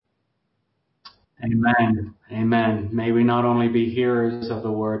Amen. Amen. May we not only be hearers of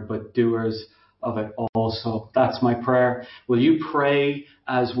the word, but doers of it also. That's my prayer. Will you pray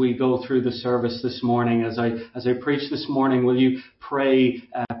as we go through the service this morning? As I preach this morning, will you pray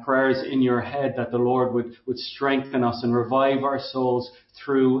prayers in your head that the Lord would strengthen us and revive our souls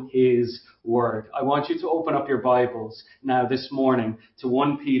through His word? I want you to open up your Bibles now this morning to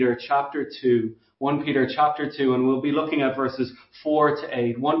 1 Peter chapter 2. 1 Peter chapter 2, and we'll be looking at verses 4 to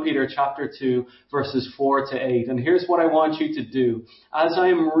 8. 1 Peter chapter 2, verses 4 to 8. And here's what I want you to do. As I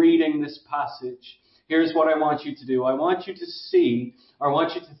am reading this passage, here's what I want you to do. I want you to see, or I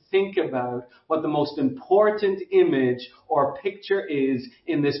want you to think about what the most important image or picture is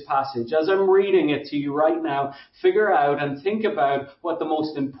in this passage. As I'm reading it to you right now, figure out and think about what the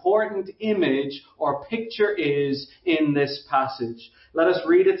most important image or picture is in this passage. Let us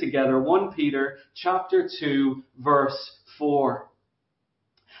read it together. 1 Peter chapter 2, verse 4.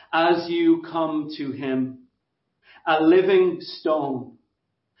 As you come to Him, a living stone,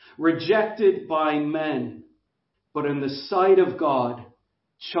 rejected by men, but in the sight of God,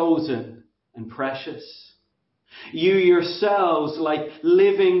 chosen and precious. You yourselves, like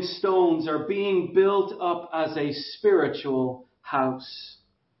living stones, are being built up as a spiritual house,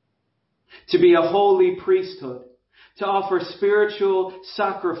 to be a holy priesthood, to offer spiritual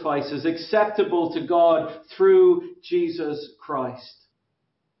sacrifices acceptable to God through Jesus Christ.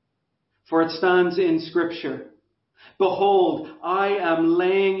 For it stands in Scripture, behold, I am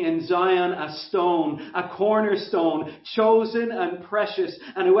laying in Zion a stone, a cornerstone, chosen and precious,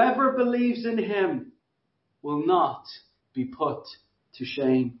 and whoever believes in Him will not be put to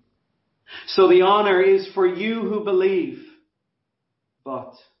shame. So the honor is for you who believe,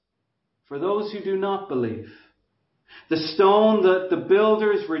 but for those who do not believe, the stone that the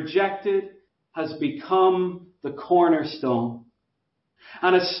builders rejected has become the cornerstone,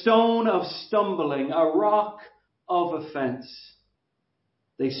 and a stone of stumbling, a rock of offense.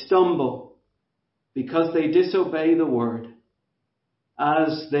 They stumble because they disobey the word,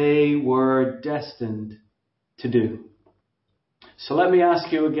 as they were destined to do. So let me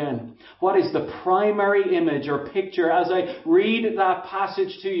ask you again, what is the primary image or picture as I read that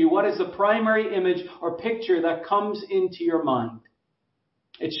passage to you? What is the primary image or picture that comes into your mind?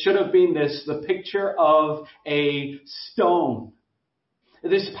 It should have been this, the picture of a stone.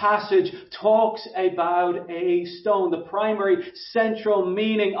 This passage talks about a stone. The primary central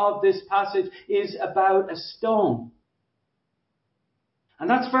meaning of this passage is about a stone. And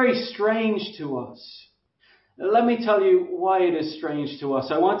that's very strange to us. Let me tell you why it is strange to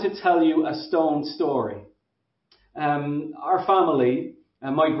us. I want to tell you a stone story. Our family,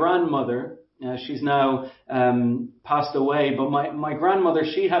 my grandmother, she's now passed away, but my grandmother,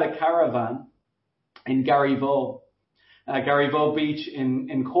 she had a caravan in Garryvoe Beach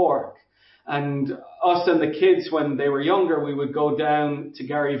in Cork. And us and the kids, when they were younger, we would go down to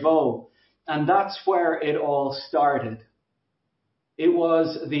Garryvoe. And that's where it all started. It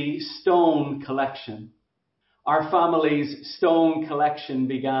was the stone collection. Our family's stone collection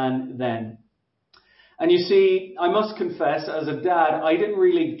began then. And you see, I must confess, as a dad, I didn't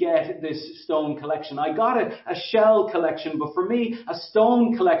really get this stone collection. I got a shell collection, but for me, a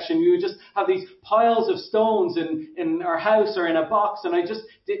stone collection, you would just have these piles of stones in our house or in a box, and I just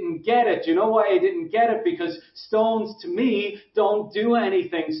didn't get it. You know why I didn't get it? Because stones to me don't do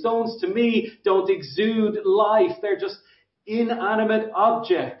anything. Stones to me don't exude life. They're just inanimate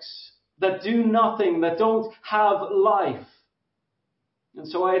objects that do nothing, that don't have life. And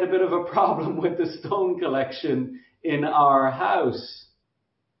so I had a bit of a problem with the stone collection in our house.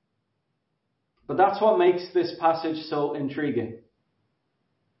 But that's what makes this passage so intriguing.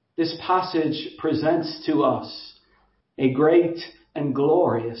 This passage presents to us a great and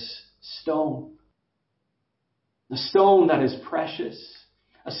glorious stone. A stone that is precious,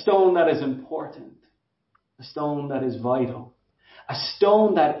 a stone that is important, a stone that is vital, a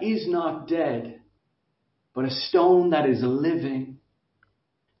stone that is not dead, but a stone that is living.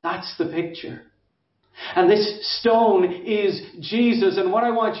 That's the picture. And this stone is Jesus. And what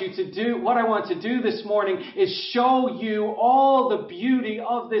I want to do this morning is show you all the beauty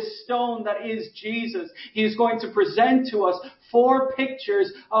of this stone that is Jesus. He is going to present to us 4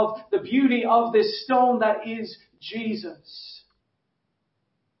 pictures of the beauty of this stone that is Jesus.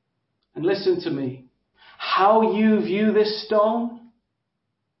 And listen to me. How you view this stone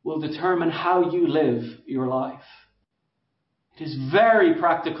will determine how you live your life. It has very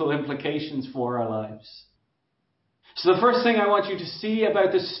practical implications for our lives. So the first thing I want you to see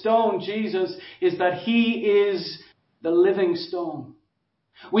about the stone, Jesus, is that He is the living stone.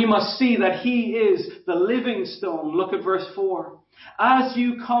 We must see that He is the living stone. Look at verse 4. As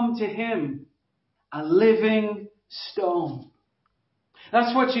you come to Him, A living stone.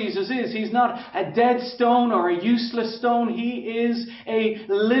 That's what Jesus is. He's not a dead stone or a useless stone. He is a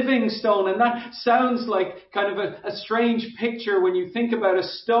living stone. And that sounds like kind of a strange picture when you think about a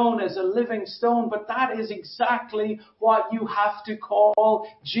stone as a living stone. But that is exactly what you have to call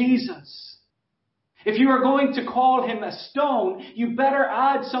Jesus. If you are going to call him a stone, you better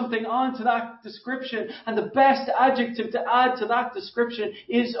add something onto that description. And the best adjective to add to that description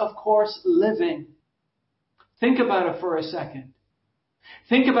is, of course, living. Think about it for a second.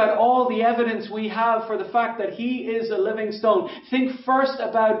 Think about all the evidence we have for the fact that he is a living stone. Think first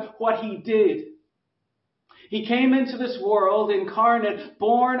about what he did. He came into this world incarnate,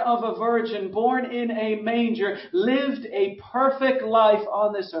 born of a virgin, born in a manger, lived a perfect life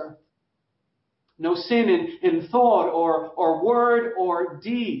on this earth. No sin in thought or word or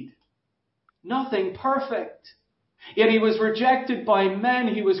deed. Nothing perfect. Yet he was rejected by men.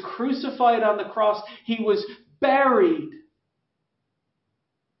 He was crucified on the cross. He was buried.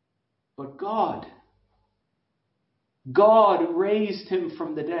 But God raised him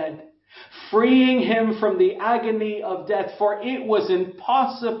from the dead, freeing him from the agony of death, for it was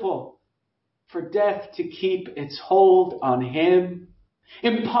impossible for death to keep its hold on him.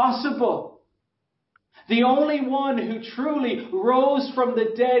 Impossible. The only one who truly rose from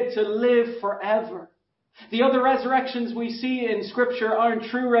the dead to live forever. The other resurrections we see in Scripture aren't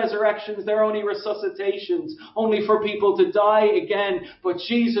true resurrections. They're only resuscitations, only for people to die again. But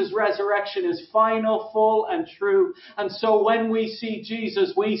Jesus' resurrection is final, full, and true. And so when we see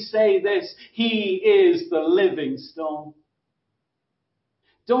Jesus, we say this: he is the living stone.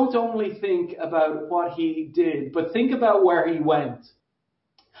 Don't only think about what he did, but think about where he went.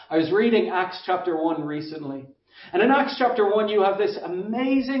 I was reading Acts chapter 1 recently. And in Acts chapter 1, you have this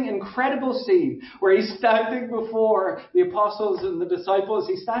amazing, incredible scene where he's standing before the apostles and the disciples.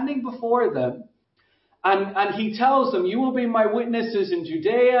 He's standing before them. And he tells them, you will be my witnesses in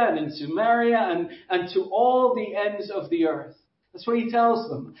Judea and in Samaria and to all the ends of the earth. That's what he tells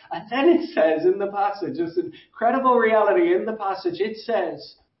them. And then it says in the passage, this incredible reality in the passage, it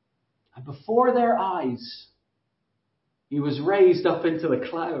says, and before their eyes, he was raised up into the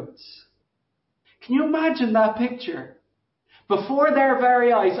clouds. Can you imagine that picture? Before their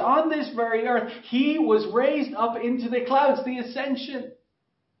very eyes, on this very earth, he was raised up into the clouds, the ascension.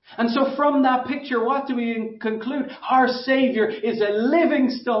 And so from that picture, what do we conclude? Our Savior is a living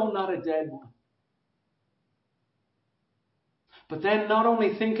stone, not a dead one. But then not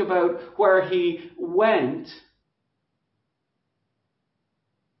only think about where he went,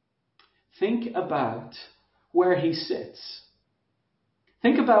 think about where he sits.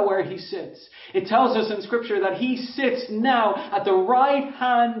 Think about where he sits. It tells us in Scripture that he sits now at the right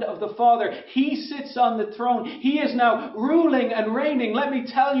hand of the Father. He sits on the throne. He is now ruling and reigning. Let me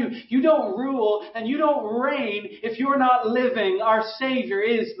tell you, you don't rule and you don't reign if you're not living. Our Savior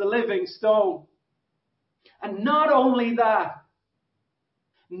is the living stone. And not only that,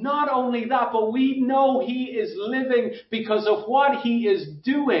 but we know he is living because of what he is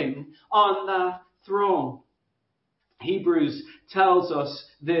doing on that throne. Hebrews tells us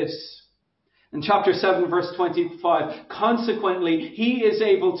this. In chapter 7, verse 25, consequently, he is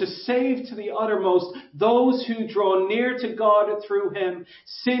able to save to the uttermost those who draw near to God through him,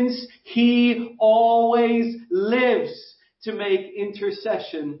 since he always lives to make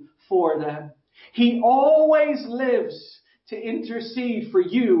intercession for them. He always lives to intercede for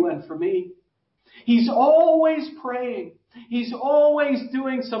you and for me. He's always praying. He's always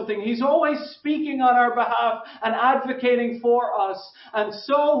doing something. He's always speaking on our behalf and advocating for us. And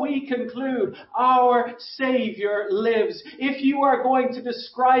so we conclude, our Savior lives. If you are going to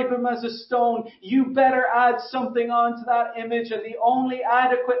describe him as a stone, you better add something onto that image. And the only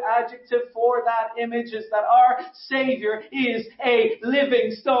adequate adjective for that image is that our Savior is a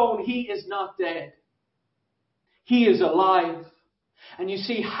living stone. He is not dead. He is alive. And you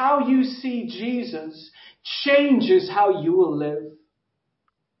see, how you see Jesus changes how you will live.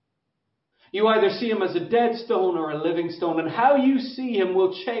 You either see him as a dead stone or a living stone, and how you see him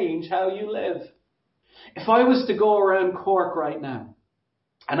will change how you live. If I was to go around Cork right now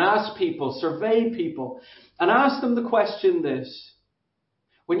and ask people, survey people, and ask them the question this: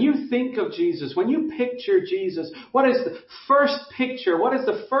 when you think of Jesus, when you picture Jesus, what is the first picture, what is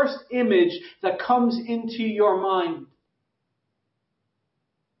the first image that comes into your mind?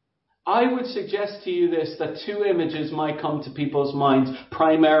 I would suggest to you this, that two images might come to people's minds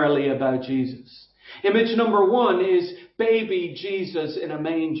primarily about Jesus. Image number one is baby Jesus in a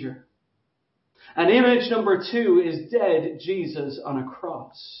manger. And image number two is dead Jesus on a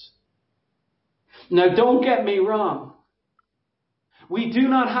cross. Now don't get me wrong. We do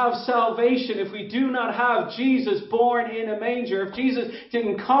not have salvation if we do not have Jesus born in a manger. If Jesus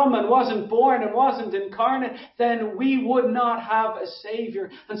didn't come and wasn't born and wasn't incarnate, then we would not have a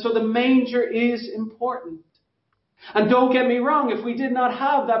Savior. And so the manger is important. And don't get me wrong, if we did not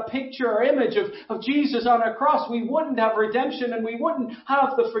have that picture or image of Jesus on a cross, we wouldn't have redemption and we wouldn't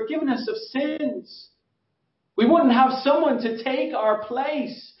have the forgiveness of sins. We wouldn't have someone to take our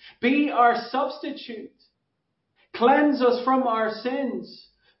place, be our substitute, cleanse us from our sins,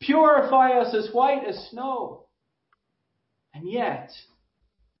 purify us as white as snow. And yet,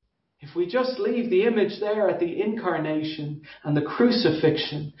 if we just leave the image there at the incarnation and the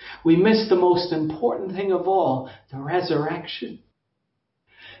crucifixion, we miss the most important thing of all, the resurrection.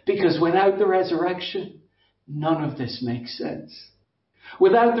 Because without the resurrection, none of this makes sense.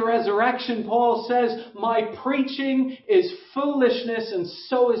 Without the resurrection, Paul says, my preaching is foolishness and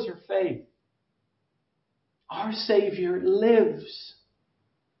so is your faith. Our Savior lives.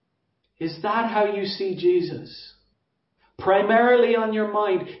 Is that how you see Jesus? Primarily on your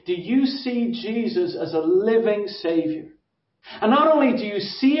mind, do you see Jesus as a living Savior? And not only do you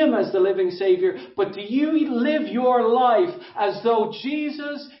see Him as the living Savior, but do you live your life as though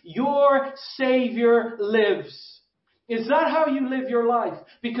Jesus, your Savior, lives? Is that how you live your life?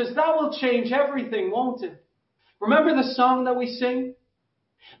 Because that will change everything, won't it? Remember the song that we sing?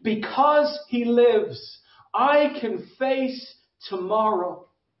 Because He lives, I can face tomorrow.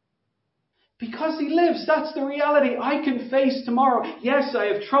 Because He lives, that's the reality. I can face tomorrow. Yes, I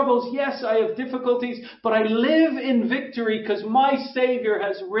have troubles. Yes, I have difficulties. But I live in victory because my Savior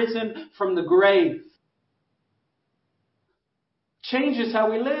has risen from the grave. Changes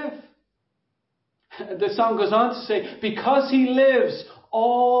how we live. The song goes on to say, because He lives,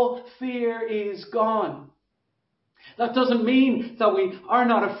 all fear is gone. That doesn't mean that we are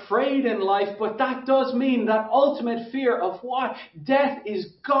not afraid in life, but that does mean that ultimate fear of what? Death is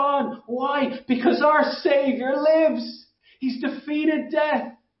gone. Why? Because our Savior lives. He's defeated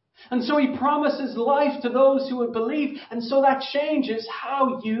death. And so He promises life to those who would believe. And so that changes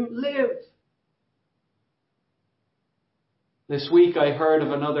how you live. This week I heard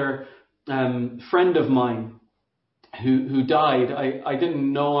of another friend of mine who died. I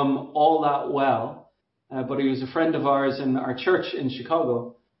didn't know him all that well. But he was a friend of ours in our church in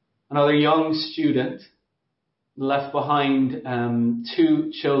Chicago. Another young student left behind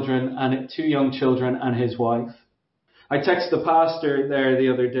two young children and his wife. I texted the pastor there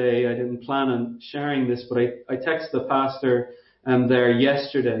the other day. I didn't plan on sharing this, but I texted the pastor there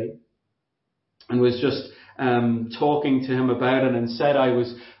yesterday and was just talking to him about it and said I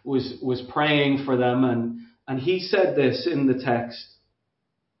was praying for them. And he said this in the text.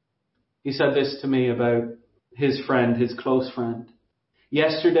 He said this to me about his friend, his close friend.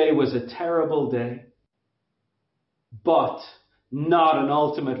 Yesterday was a terrible day, but not an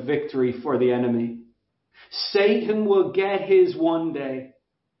ultimate victory for the enemy. Satan will get his one day,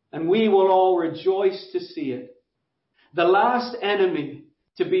 and we will all rejoice to see it. The last enemy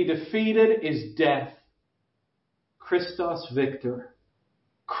to be defeated is death. Christos Victor.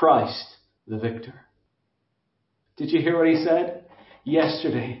 Christ the victor. Did you hear what he said?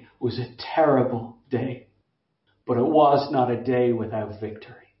 Yesterday was a terrible day, but it was not a day without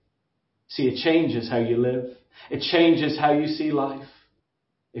victory. See, it changes how you live. It changes how you see life.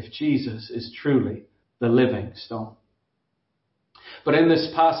 If Jesus is truly the living stone. But in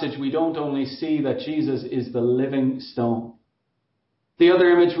this passage, we don't only see that Jesus is the living stone. The other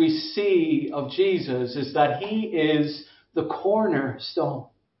image we see of Jesus is that He is the cornerstone.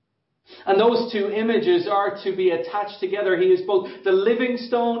 And those two images are to be attached together. He is both the living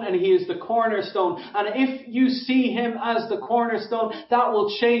stone and He is the cornerstone. And if you see Him as the cornerstone, that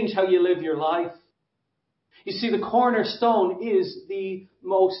will change how you live your life. You see, the cornerstone is the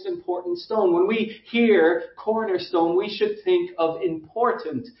most important stone. When we hear cornerstone, we should think of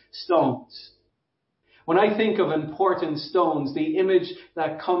important stones. When I think of important stones, the image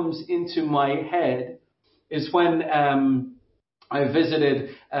that comes into my head is when I visited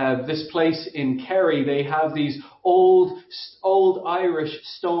this place in Kerry. They have these old Irish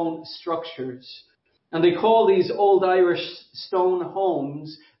stone structures. And they call these old Irish stone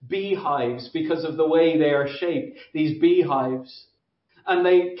homes beehives because of the way they are shaped, these beehives. And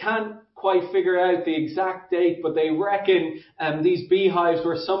they can't quite figure out the exact date, but they reckon these beehives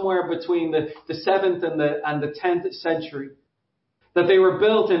were somewhere between the 7th and the 10th century. That they were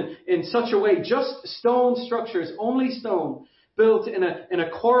built in such a way, just stone structures, only stone, built in a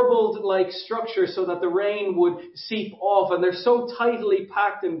corbelled-like structure so that the rain would seep off. And they're so tightly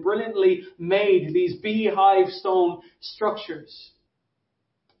packed and brilliantly made, these beehive stone structures.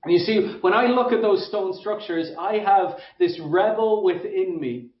 And you see, when I look at those stone structures, I have this rebel within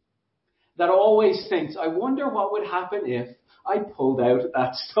me that always thinks, I wonder what would happen if I pulled out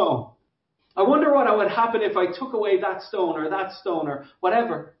that stone. I wonder what would happen if I took away that stone or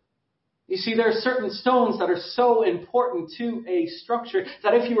whatever. You see, there are certain stones that are so important to a structure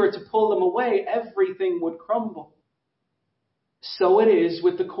that if you were to pull them away, everything would crumble. So it is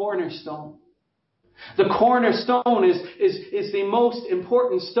with the cornerstone. The cornerstone is the most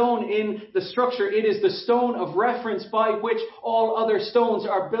important stone in the structure. It is the stone of reference by which all other stones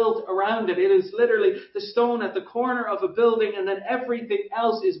are built around it. It is literally the stone at the corner of a building, and then everything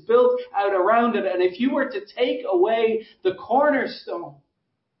else is built out around it. And if you were to take away the cornerstone,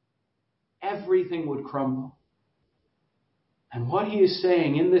 everything would crumble. And what he is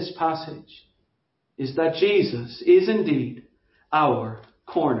saying in this passage is that Jesus is indeed our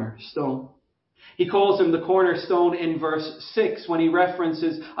cornerstone. He calls him the cornerstone in verse 6 when he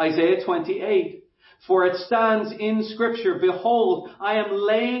references Isaiah 28. For it stands in Scripture, behold, I am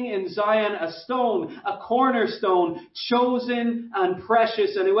laying in Zion a stone, a cornerstone, chosen and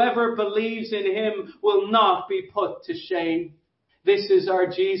precious, and whoever believes in him will not be put to shame. This is our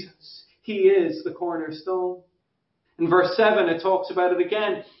Jesus. He is the cornerstone. In verse 7, it talks about it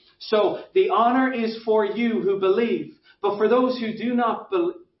again. So the honor is for you who believe, but for those who do not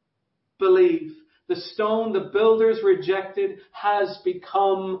believe, the stone the builders rejected has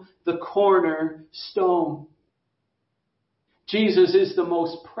become the cornerstone. Jesus is the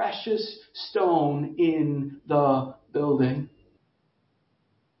most precious stone in the building.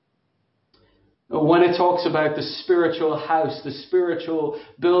 When it talks about the spiritual house, the spiritual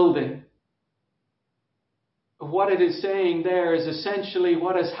building, what it is saying there is essentially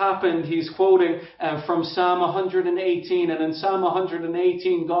what has happened. He's quoting from Psalm 118. And in Psalm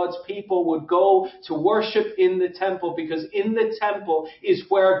 118, God's people would go to worship in the temple, because in the temple is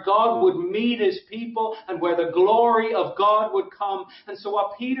where God would meet his people and where the glory of God would come. And so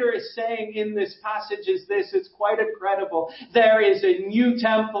what Peter is saying in this passage is this. It's quite incredible. There is a new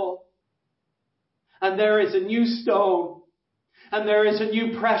temple, and there is a new stone. And there is a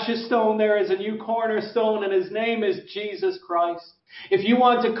new precious stone, there is a new cornerstone, and his name is Jesus Christ. If you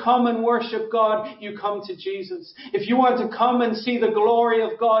want to come and worship God, you come to Jesus. If you want to come and see the glory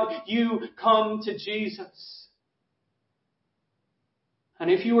of God, you come to Jesus. And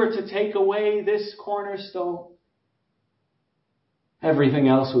if you were to take away this cornerstone, everything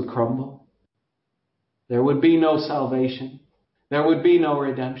else would crumble. There would be no salvation. There would be no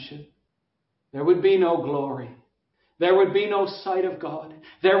redemption. There would be no glory. There would be no sight of God.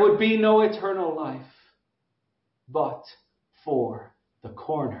 There would be no eternal life, but for the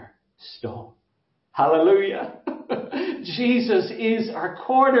cornerstone. Hallelujah. Jesus is our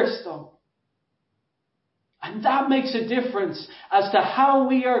cornerstone. And that makes a difference as to how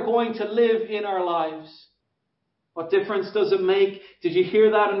we are going to live in our lives. What difference does it make? Did you hear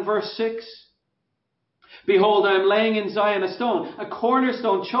that in verse 6? Behold, I am laying in Zion a stone, a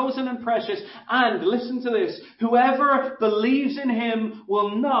cornerstone, chosen and precious. And listen to this, whoever believes in him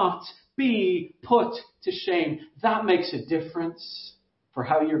will not be put to shame. That makes a difference for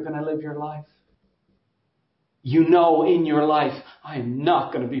how you're going to live your life. You know in your life, I'm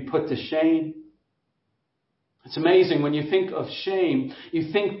not going to be put to shame. It's amazing when you think of shame,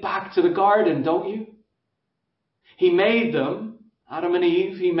 you think back to the garden, don't you? He made them, Adam and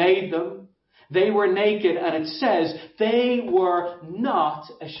Eve, he made them. They were naked, and it says they were not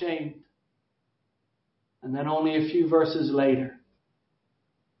ashamed. And then only a few verses later,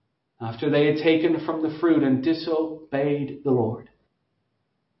 after they had taken from the fruit and disobeyed the Lord,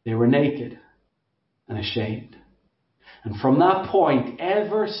 they were naked and ashamed. And from that point,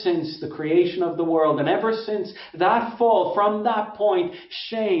 ever since the creation of the world, and ever since that fall, from that point,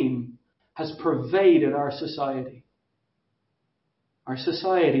 shame has pervaded our society. Our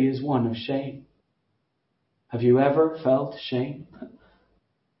society is one of shame. Have you ever felt shame? Have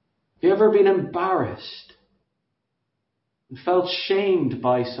you ever been embarrassed and felt shamed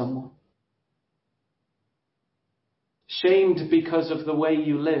by someone? Shamed because of the way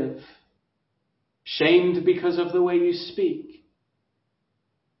you live. Shamed because of the way you speak.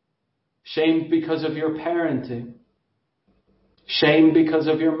 Shamed because of your parenting. Shamed because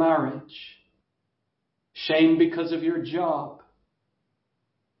of your marriage. Shamed because of your job.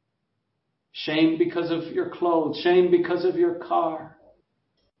 Shame because of your clothes. Shame because of your car.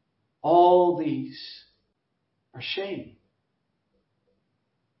 All these are shame.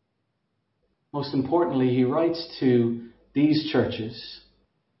 Most importantly, he writes to these churches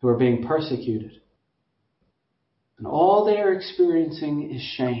who are being persecuted. And all they are experiencing is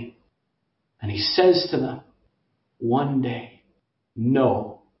shame. And he says to them, one day,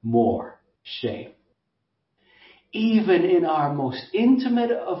 know more shame. Even in our most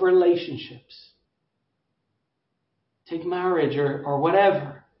intimate of relationships, take marriage or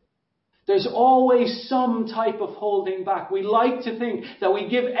whatever, there's always some type of holding back. We like to think that we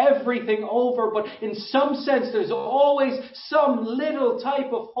give everything over, but in some sense there's always some little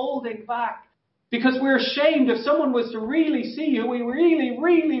type of holding back. Because we're ashamed if someone was to really see who we really,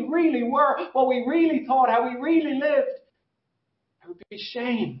 really, really were, what we really thought, how we really lived. There would be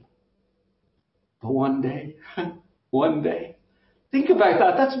shame. But one day, think about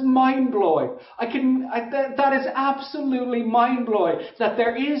that. That's mind-blowing. That is absolutely mind-blowing. That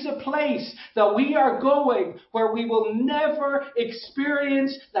there is a place that we are going where we will never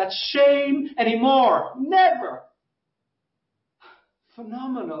experience that shame anymore. Never.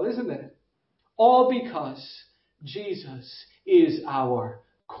 Phenomenal, isn't it? All because Jesus is our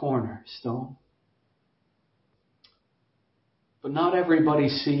cornerstone. But not everybody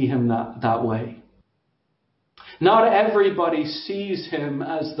see him that way. Not everybody sees him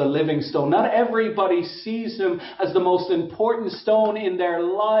as the living stone. Not everybody sees him as the most important stone in their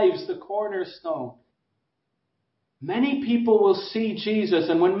lives, the cornerstone. Many people will see Jesus,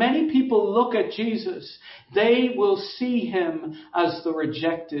 and when many people look at Jesus, they will see him as the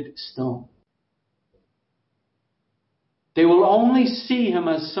rejected stone. They will only see him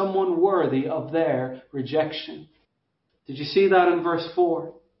as someone worthy of their rejection. Did you see that in verse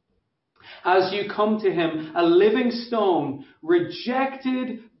 4? As you come to him, a living stone,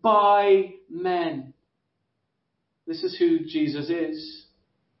 rejected by men. This is who Jesus is.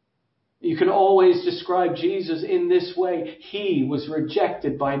 You can always describe Jesus in this way. He was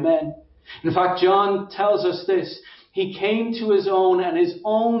rejected by men. In fact, John tells us this. He came to his own, and his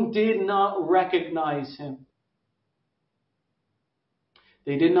own did not recognize him.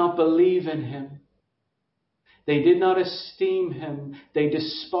 They did not believe in him. They did not esteem him. They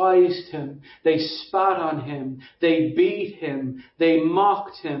despised him. They spat on him. They beat him. They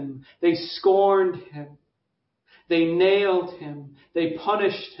mocked him. They scorned him. They nailed him. They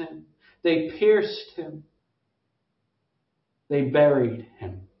punished him. They pierced him. They buried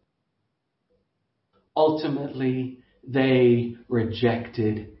him. Ultimately, they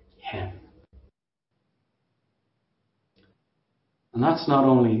rejected him. And that's not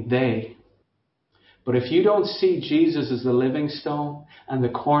only they. But if you don't see Jesus as the living stone and the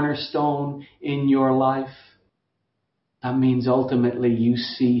cornerstone in your life, that means ultimately you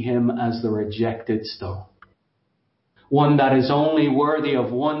see him as the rejected stone. One that is only worthy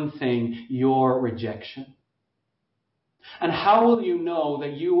of one thing, your rejection. And how will you know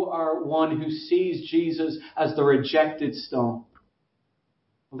that you are one who sees Jesus as the rejected stone?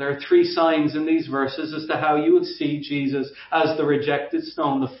 Well, there are 3 signs in these verses as to how you would see Jesus as the rejected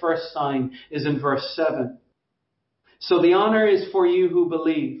stone. The first sign is in verse 7. So the honor is for you who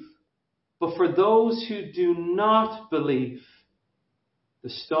believe, but for those who do not believe, the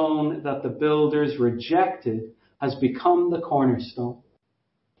stone that the builders rejected has become the cornerstone.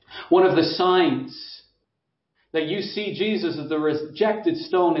 One of the signs that you see Jesus as the rejected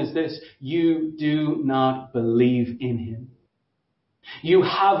stone is this: you do not believe in him. You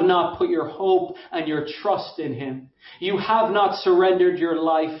have not put your hope and your trust in him. You have not surrendered your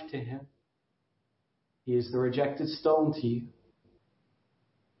life to him. He is the rejected stone to you.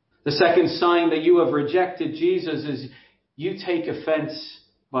 The second sign that you have rejected Jesus is you take offense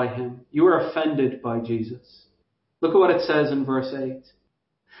by him. You are offended by Jesus. Look at what it says in verse 8.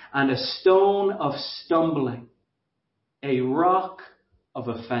 And a stone of stumbling, a rock of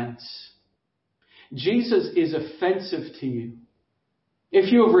offense. Jesus is offensive to you.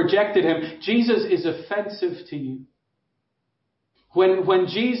 If you have rejected him, Jesus is offensive to you. When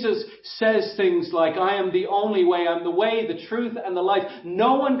Jesus says things like, I am the only way, I'm the way, the truth, and the life,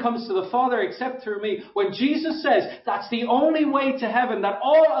 no one comes to the Father except through me. When Jesus says that's the only way to heaven, that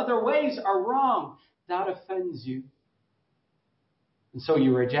all other ways are wrong, that offends you. And so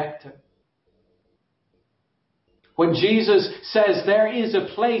you reject him. When Jesus says there is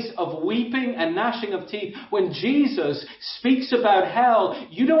a place of weeping and gnashing of teeth, when Jesus speaks about hell,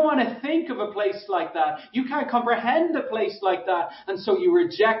 you don't want to think of a place like that. You can't comprehend a place like that, and so you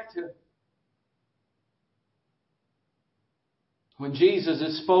reject him. When Jesus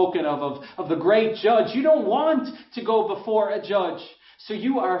is spoken of the great judge, you don't want to go before a judge, so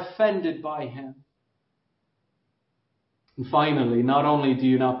you are offended by him. And finally, not only do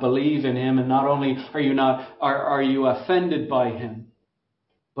you not believe in him, and not only are you offended by him,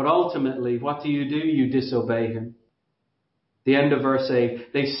 but ultimately, what do? You disobey him. The end of verse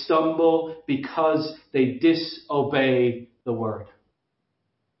 8, they stumble because they disobey the word.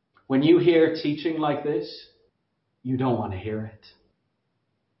 When you hear teaching like this, you don't want to hear it.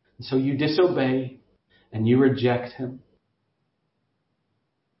 And so you disobey and you reject him.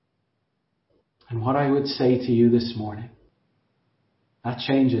 And what I would say to you this morning, that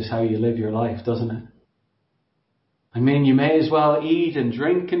changes how you live your life, doesn't it? I mean, you may as well eat and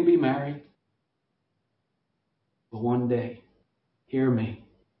drink and be merry. But one day, hear me,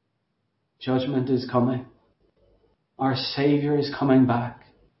 judgment is coming. Our Savior is coming back.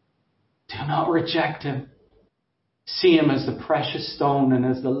 Do not reject him. See him as the precious stone and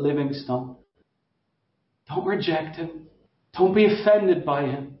as the living stone. Don't reject him. Don't be offended by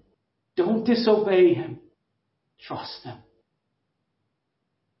him. Don't disobey him. Trust him.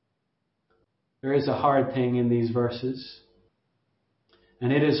 There is a hard thing in these verses,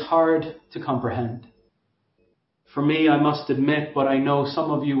 and it is hard to comprehend. For me, I must admit, but I know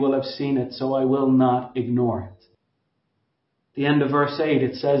some of you will have seen it, so I will not ignore it. At the end of verse 8,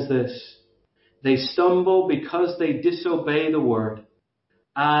 it says this: they stumble because they disobey the word,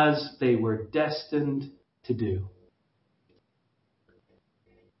 as they were destined to do.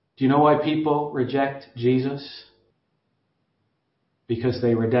 Do you know why people reject Jesus? Because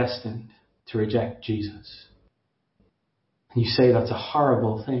they were destined to reject Jesus. And you say that's a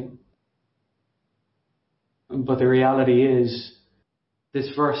horrible thing. But the reality is,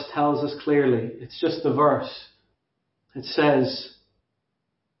 this verse tells us clearly, it's just the verse. It says,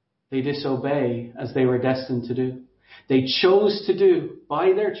 they disobey as they were destined to do. They chose to do,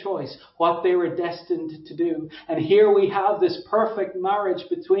 by their choice, what they were destined to do. And here we have this perfect marriage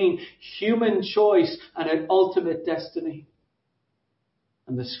between human choice and an ultimate destiny.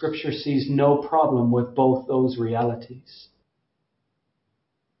 And the Scripture sees no problem with both those realities.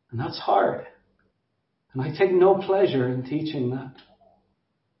 And that's hard. And I take no pleasure in teaching that.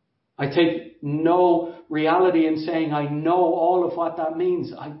 I take no reality in saying I know all of what that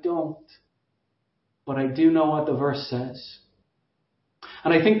means. I don't. But I do know what the verse says.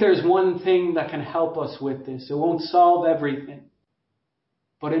 And I think there's one thing that can help us with this. It won't solve everything.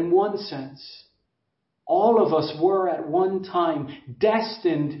 But in one sense, all of us were at one time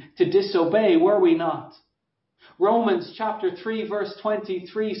destined to disobey, were we not? Romans chapter 3 verse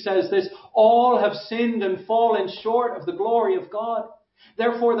 23 says this: all have sinned and fallen short of the glory of God.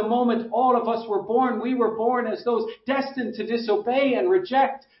 Therefore, the moment all of us were born, we were born as those destined to disobey and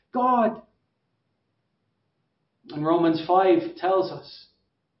reject God. And Romans 5 tells us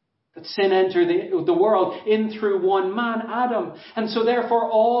that sin entered the world in through one man, Adam. And so therefore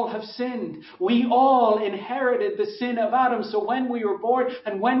all have sinned. We all inherited the sin of Adam. So when we were born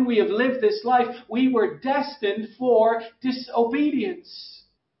and when we have lived this life, we were destined for disobedience.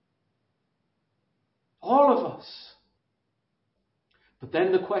 All of us. But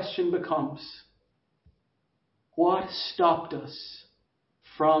then the question becomes, what stopped us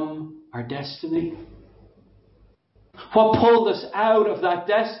from our destiny? What pulled us out of that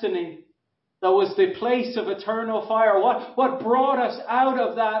destiny that was the place of eternal fire? What brought us out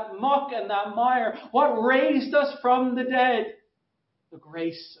of that muck and that mire? What raised us from the dead? The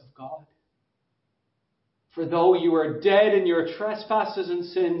grace of God. For though you were dead in your trespasses and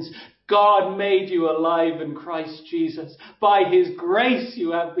sins, God made you alive in Christ Jesus. By his grace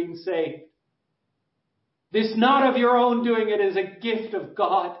you have been saved. This not of your own doing, it is a gift of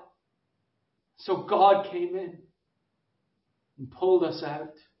God. So God came in and pulled us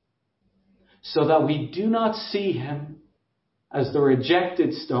out so that we do not see him as the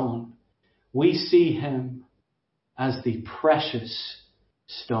rejected stone. We see him as the precious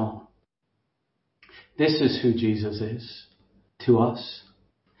stone. This is who Jesus is to us.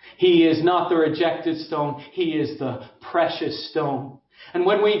 He is not the rejected stone. He is the precious stone. And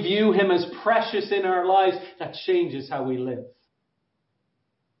when we view him as precious in our lives, that changes how we live.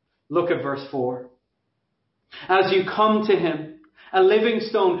 Look at verse 4. As you come to him, a living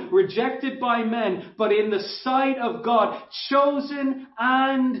stone, rejected by men, but in the sight of God, chosen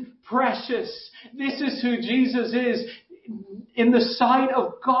and precious. This is who Jesus is. In the sight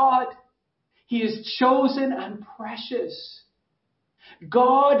of God, he is chosen and precious.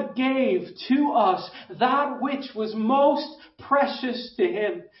 God gave to us that which was most precious to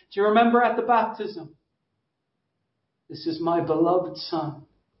him. Do you remember at the baptism? This is my beloved Son,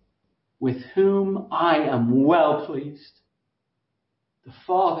 with whom I am well pleased. The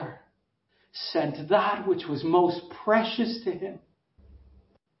Father sent that which was most precious to him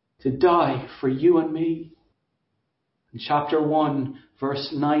to die for you and me. In chapter 1, verse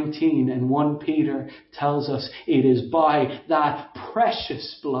 19 and 1 Peter tells us it is by that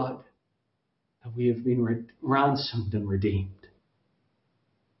precious blood that we have been ransomed and redeemed.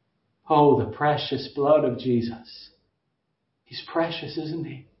 Oh, the precious blood of Jesus. He's precious, isn't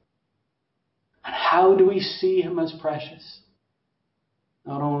he? And how do we see him as precious?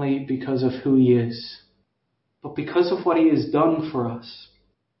 not only because of who he is, but because of what he has done for us.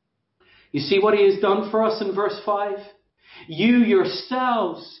 You see what he has done for us in verse 5? You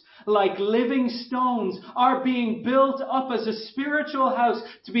yourselves, like living stones, are being built up as a spiritual house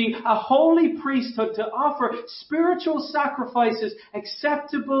to be a holy priesthood, to offer spiritual sacrifices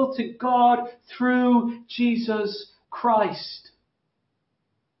acceptable to God through Jesus Christ.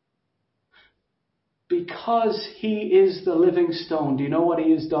 Because he is the living stone, do you know what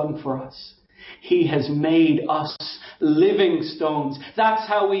he has done for us? He has made us living stones. That's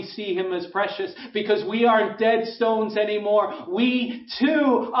how we see him as precious, because we aren't dead stones anymore. We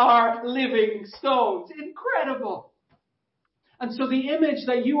too are living stones. Incredible. And so the image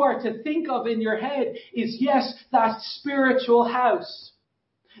that you are to think of in your head is, yes, that spiritual house.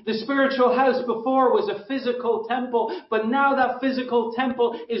 The spiritual house before was a physical temple, but now that physical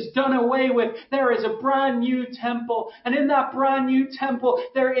temple is done away with. There is a brand new temple. And in that brand new temple,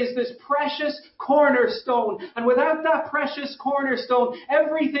 there is this precious cornerstone. And without that precious cornerstone,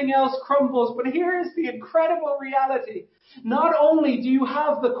 everything else crumbles. But here is the incredible reality. Not only do you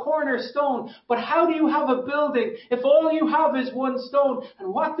have the cornerstone, but how do you have a building if all you have is one stone?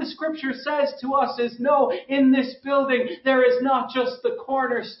 And what the scripture says to us is, no, in this building there is not just the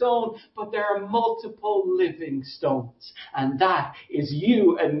cornerstone, but there are multiple living stones. And that is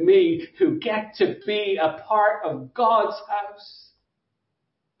you and me, who get to be a part of God's house.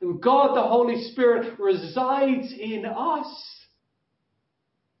 And God, the Holy Spirit, resides in us.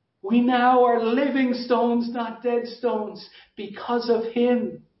 We now are living stones, not dead stones, because of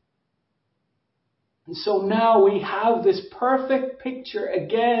him. And so now we have this perfect picture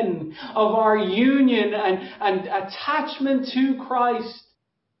again of our union and attachment to Christ.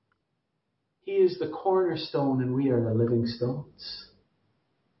 He is the cornerstone and we are the living stones.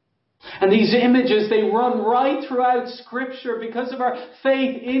 And these images, they run right throughout Scripture. Because of our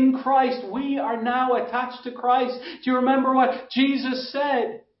faith in Christ, we are now attached to Christ. Do you remember what Jesus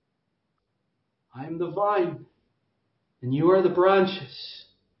said? I am the vine, and you are the branches.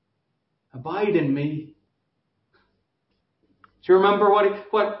 Abide in me. Do you remember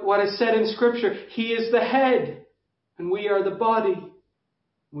what is said in Scripture? He is the head, and we are the body.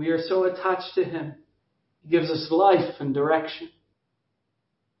 We are so attached to him. He gives us life and direction.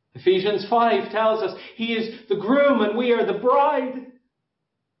 Ephesians 5 tells us he is the groom, and we are the bride.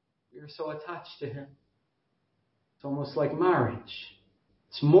 We are so attached to him. It's almost like marriage.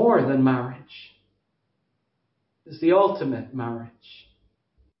 It's more than marriage. Is the ultimate marriage.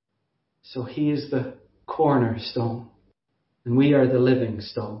 So he is the cornerstone, and we are the living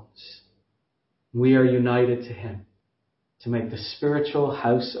stones. We are united to him to make the spiritual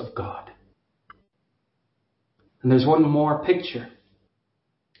house of God. And there's one more picture,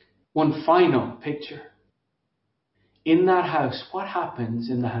 one final picture. In that house, what happens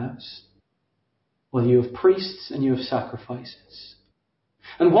in the house? Well, you have priests and you have sacrifices.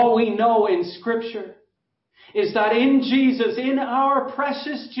 And what we know in Scripture is that in Jesus, in our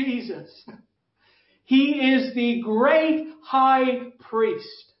precious Jesus, he is the great high priest.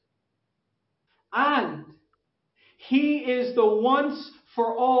 And he is the once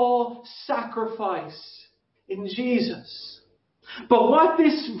for all sacrifice in Jesus. But what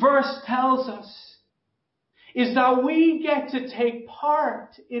this verse tells us is that we get to take part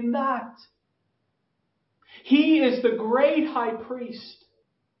in that. He is the great high priest.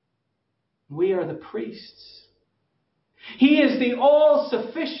 We are the priests. He is the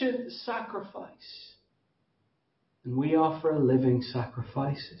all-sufficient sacrifice. And we offer living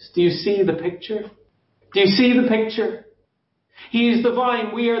sacrifices. Do you see the picture? Do you see the picture? He is the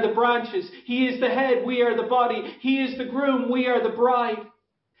vine, we are the branches. He is the head, we are the body. He is the groom, we are the bride.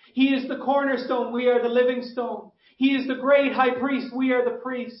 He is the cornerstone, we are the living stone. He is the great high priest, we are the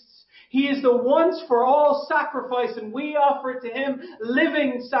priests. He is the once for all sacrifice, and we offer to him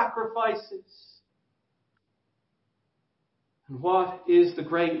living sacrifices. And what is the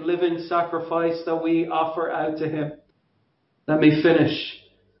great living sacrifice that we offer out to him? Let me finish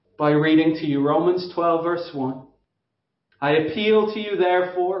by reading to you Romans 12 verse 1. I appeal to you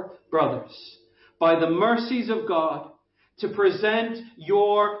therefore, brothers, by the mercies of God, to present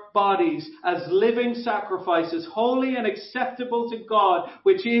your bodies as living sacrifices, holy and acceptable to God,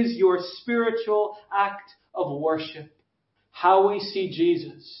 which is your spiritual act of worship. How we see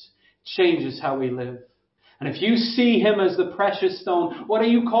Jesus changes how we live. And if you see him as the precious stone, what are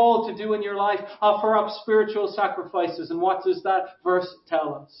you called to do in your life? Offer up spiritual sacrifices. And what does that verse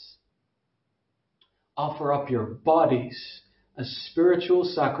tell us? Offer up your bodies as spiritual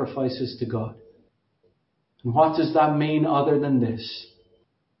sacrifices to God. And what does that mean other than this?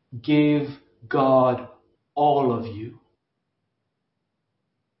 Give God all of you.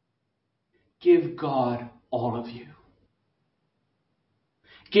 give God all of you.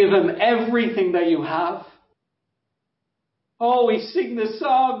 Give him everything that you have. Oh, we sing the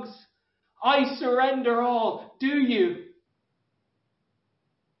songs. I surrender all. Do you?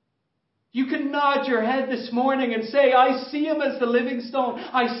 You can nod your head this morning and say, I see him as the living stone.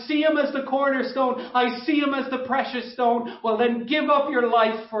 I see him as the cornerstone. I see him as the precious stone. Well, then give up your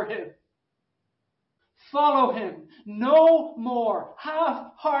life for him. Follow him. No more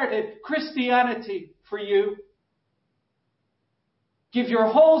half-hearted Christianity for you. Give your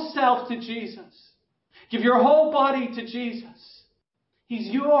whole self to Jesus. Give your whole body to Jesus.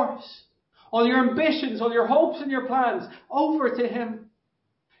 He's yours. All your ambitions, all your hopes and your plans, over to him.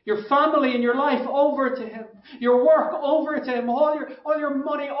 Your family and your life, over to him. Your work, over to him. All your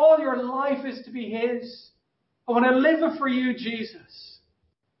money, all your life is to be his. I want to live it for you, Jesus.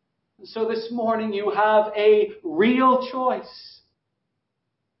 And so this morning you have a real choice.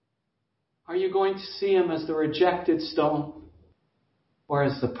 Are you going to see him as the rejected stone or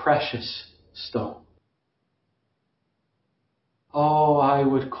as the precious stone? Oh, I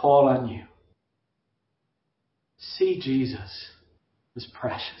would call on you. See Jesus as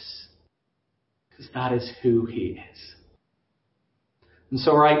precious, because that is who he is. And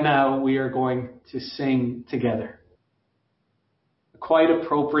so right now we are going to sing together a quite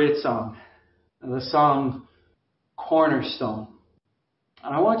appropriate song, the song Cornerstone.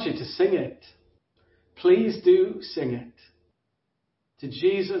 And I want you to sing it. Please do sing it to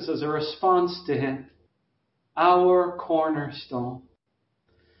Jesus as a response to him, our cornerstone.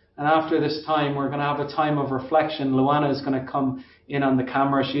 And after this time, we're going to have a time of reflection. Luana is going to come in on the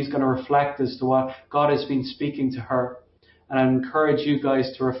camera. She's going to reflect as to what God has been speaking to her. And I encourage you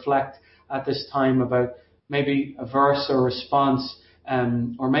guys to reflect at this time about maybe a verse or response,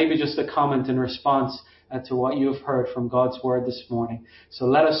 or maybe just a comment in response to what you've heard from God's word this morning. So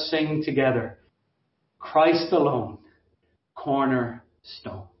let us sing together. Christ alone,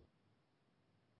 cornerstone.